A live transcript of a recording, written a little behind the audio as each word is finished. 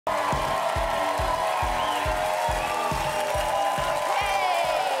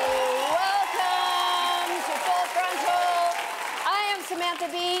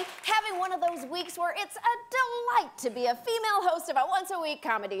Samantha B, having one of those weeks where it's a delight to be a female host of a once-a-week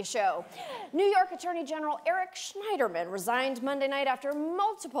comedy show. New York Attorney General Eric Schneiderman resigned Monday night after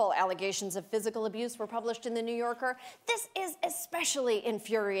multiple allegations of physical abuse were published in The New Yorker. This is especially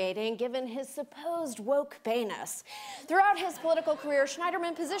infuriating given his supposed woke bayness. Throughout his political career,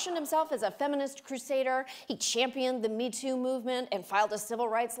 Schneiderman positioned himself as a feminist crusader. He championed the Me Too movement and filed a civil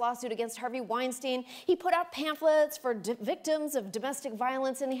rights lawsuit against Harvey Weinstein. He put out pamphlets for victims of domestic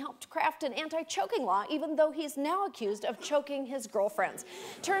violence, and he helped craft an anti-choking law, even though he's now accused of choking his girlfriends.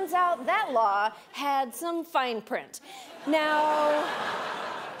 Turns out that law had some fine print. Now,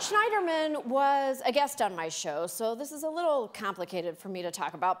 Schneiderman was a guest on my show, so this is a little complicated for me to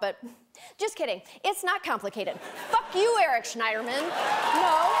talk about, but just kidding. It's not complicated. Fuck you, Eric Schneiderman.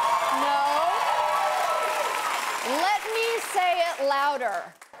 No. Let me say it louder.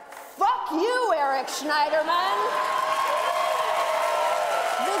 Fuck you, Eric Schneiderman.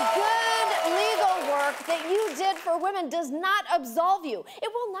 The good legal work that you did for women does not absolve you. It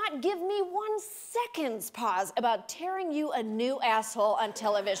will not give me 1 second's pause about tearing you a new asshole on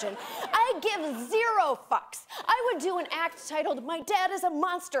television. I give 0 fucks. I would do an act titled "My Dad is a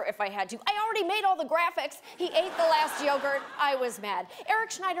Monster" if I had to. I already made all the graphics. He ate the last yogurt. I was mad.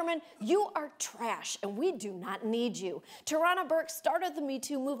 Eric Schneiderman, you are trash, and we do not need you. Tarana Burke started the Me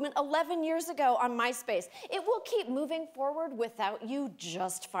Too movement 11 years ago on MySpace. It will keep moving forward without you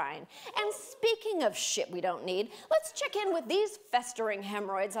just fine. And speaking of shit we don't need, let's check in with these festering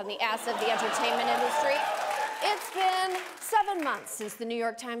hemorrhoids on the ass of the entertainment industry. It's been 7 months since the New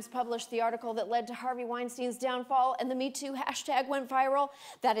York Times published the article that led to Harvey Weinstein's downfall and the Me Too hashtag went viral.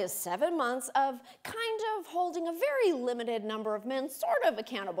 That is 7 months of kind of holding a very limited number of men sort of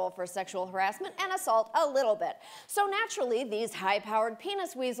accountable for sexual harassment and assault a little bit. So naturally, these high-powered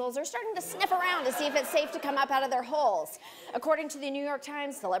penis weasels are starting to sniff around to see if it's safe to come up out of their holes. According to the New York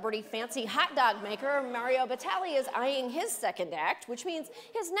Times, celebrity fancy hot dog maker Mario Batali is eyeing his second act, which means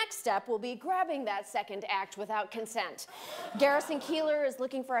his next step will be grabbing that second act without consent. Garrison Keillor is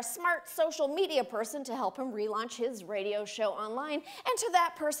looking for a smart social media person to help him relaunch his radio show online. And to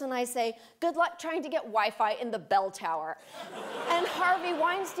that person I say, good luck trying to get Wi-Fi in the bell tower. And Harvey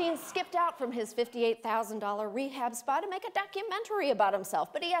Weinstein skipped out from his $58,000 rehab spa to make a documentary about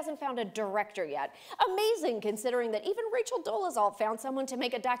himself, but he hasn't found a director yet. Amazing, considering that even Rachel Dolezal found someone to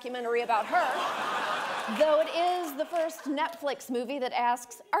make a documentary about her. Though it is the first Netflix movie that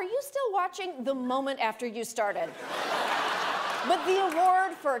asks, are you still watching the moment after you started? But the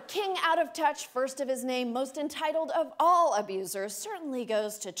award for King Out of Touch, first of his name, most entitled of all abusers, certainly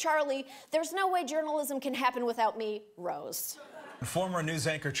goes to Charlie. There's no way journalism can happen without me, Rose. Former news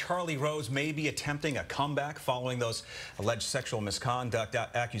anchor Charlie Rose may be attempting a comeback following those alleged sexual misconduct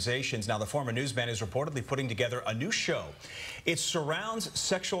accusations. Now, the former newsman is reportedly putting together a new show. It surrounds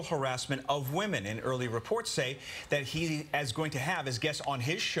sexual harassment of women, and early reports say that he is going to have as guests on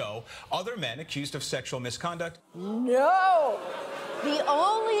his show other men accused of sexual misconduct. No! The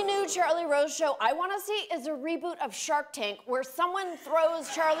only new Charlie Rose show I want to see is a reboot of Shark Tank, where someone throws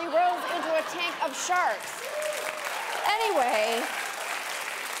Charlie Rose into a tank of sharks. Anyway,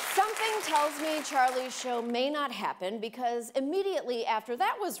 something tells me Charlie's show may not happen because immediately after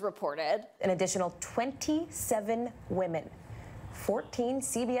that was reported, an additional 27 women, 14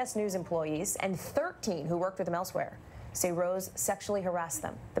 CBS News employees, and 13 who worked with him elsewhere say Rose sexually harassed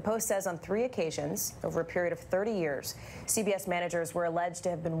them. The Post says on 3 occasions, over a period of 30 years, CBS managers were alleged to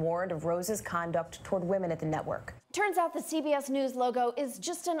have been warned of Rose's conduct toward women at the network. Turns out the CBS News logo is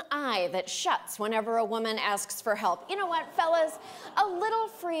just an eye that shuts whenever a woman asks for help. You know what, fellas? A little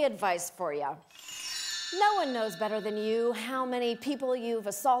free advice for you. No one knows better than you how many people you've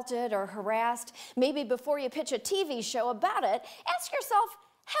assaulted or harassed. Maybe before you pitch a TV show about it, ask yourself,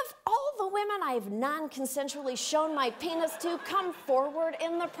 have all the women I've non-consensually shown my penis to come forward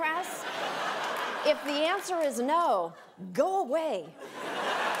in the press? If the answer is no, go away.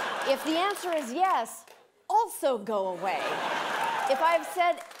 If the answer is yes, also go away. If I've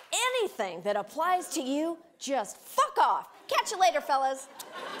said anything that applies to you, just fuck off. Catch you later, fellas.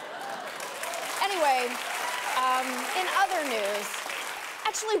 Anyway, in other news,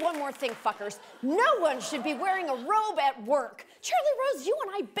 actually, one more thing, fuckers. No one should be wearing a robe at work. Charlie Rose, you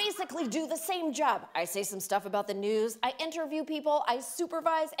and I basically do the same job. I say some stuff about the news, I interview people, I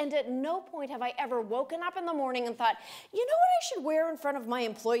supervise, and at no point have I ever woken up in the morning and thought, you know what I should wear in front of my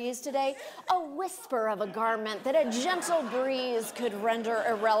employees today? A whisper of a garment that a gentle breeze could render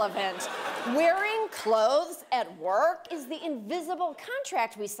irrelevant. Wearing clothes at work is the invisible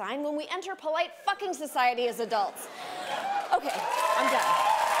contract we sign when we enter polite fucking society as adults. Okay, I'm done.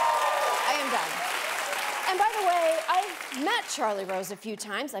 I am done. And by the way, I've met Charlie Rose a few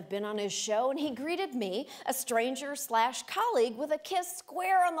times. I've been on his show, and he greeted me, a stranger/colleague, with a kiss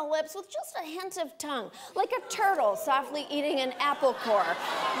square on the lips with just a hint of tongue, like a turtle softly eating an apple core.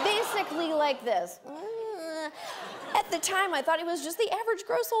 Basically like this. At the time, I thought he was just the average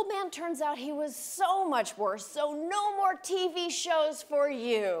gross old man. Turns out he was so much worse, so no more TV shows for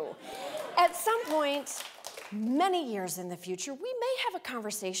you. At some point, many years in the future, we may have a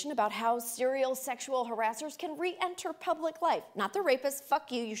conversation about how serial sexual harassers can re-enter public life. Not the rapists, fuck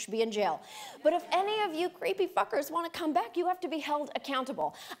you, you should be in jail. But if any of you creepy fuckers want to come back, you have to be held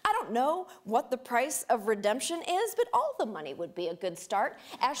accountable. I don't know what the price of redemption is, but all the money would be a good start.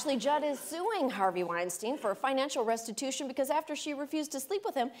 Ashley Judd is suing Harvey Weinstein for financial restitution because after she refused to sleep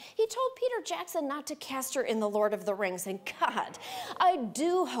with him, he told Peter Jackson not to cast her in The Lord of the Rings. And God, I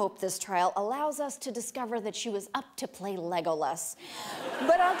do hope this trial allows us to discover that she was up to play Legolas.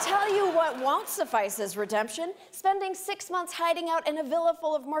 But I'll tell you what won't suffice as redemption: spending 6 months hiding out in a villa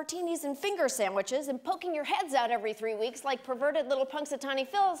full of martinis and finger sandwiches and poking your heads out every 3 weeks like perverted little Punxsutawney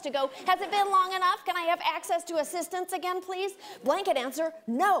Phils to go, has it been long enough? Can I have access to assistance again, please? Blanket answer,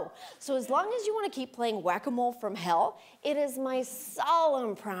 no. So as long as you want to keep playing whack-a-mole from hell, it is my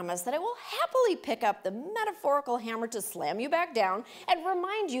solemn promise that I will happily pick up the metaphorical hammer to slam you back down and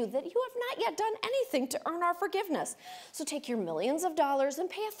remind you that you have not yet done anything to earn our forgiveness. So take your millions of dollars and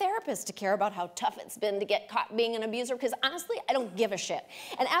pay a therapist to care about how tough it's been to get caught being an abuser, because honestly, I don't give a shit.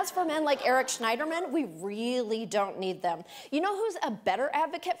 And as for men like Eric Schneiderman, we really don't need them. You know who's a better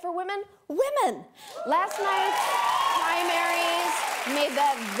advocate for women? Women! Last night's primaries made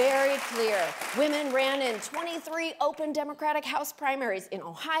that very clear. Women ran in 23 open Democratic House primaries in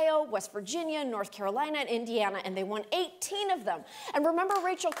Ohio, West Virginia, North Carolina, and Indiana, and they won 18 of them. And remember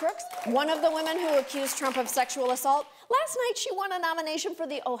Rachel Crooks, one of the women who accused Trump of sexual assault? Last night, she won a nomination for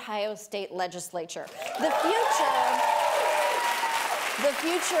the Ohio State Legislature. The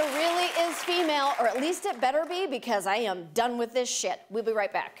future really is female, or at least it better be, because I am done with this shit. We'll be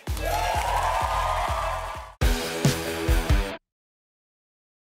right back.